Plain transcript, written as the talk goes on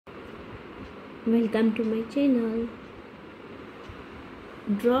Welcome to my channel.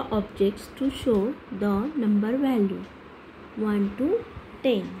 Draw objects to show the number value 1 to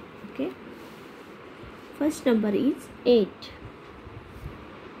 10. Okay. First number is 8.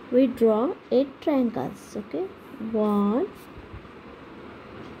 We draw 8 triangles. Okay. 1,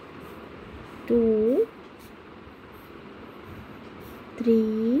 2,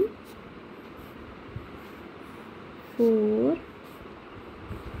 3, 4,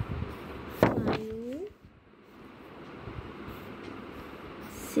 5,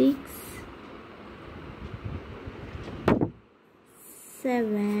 6,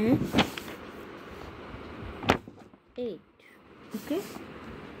 7, 8. Okay.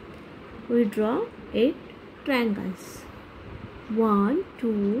 We draw 8 triangles. 1,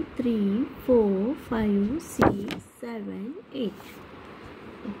 2, 3, 4, 5, 6, 7, 8.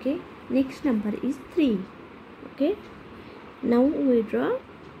 Okay. Next number is 3. Okay. Now we draw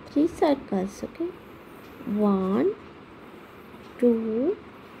 3 circles. Okay. 1, 2,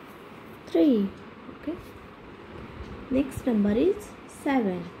 3. Okay. Next number is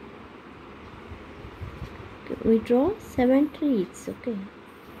 7. Okay. We draw 7 trees. Okay.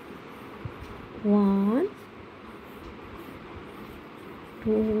 1,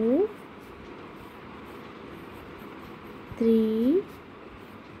 2, 3,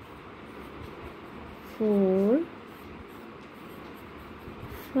 4,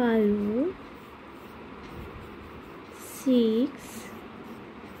 5, 6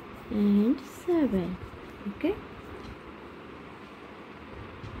 and 7. Okay.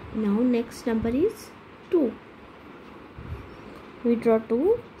 Now next number is 2. We draw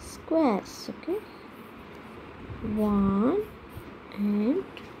 2 squares. Okay. 1 and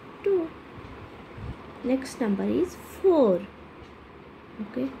 2. Next number is 4.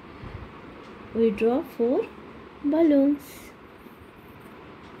 Okay. We draw 4 balloons.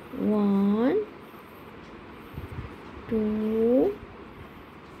 1, 2,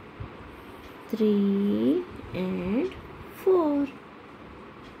 3 and 4.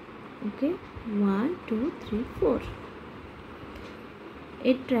 Okay. 1, 2, 3, 4.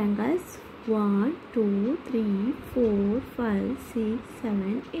 8 triangles. 1, 2, 3, 4, 5, 6,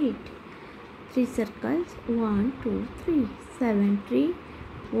 7, 8. 3 circles. 1, 2, 3. 7 tree.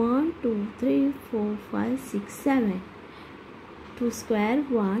 1, 2, 3, 4, 5, 6, 7. 2 square.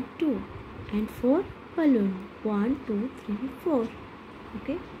 1, 2. And 4 balloon. 1, 2, 3, 4.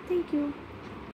 Okay. Thank you.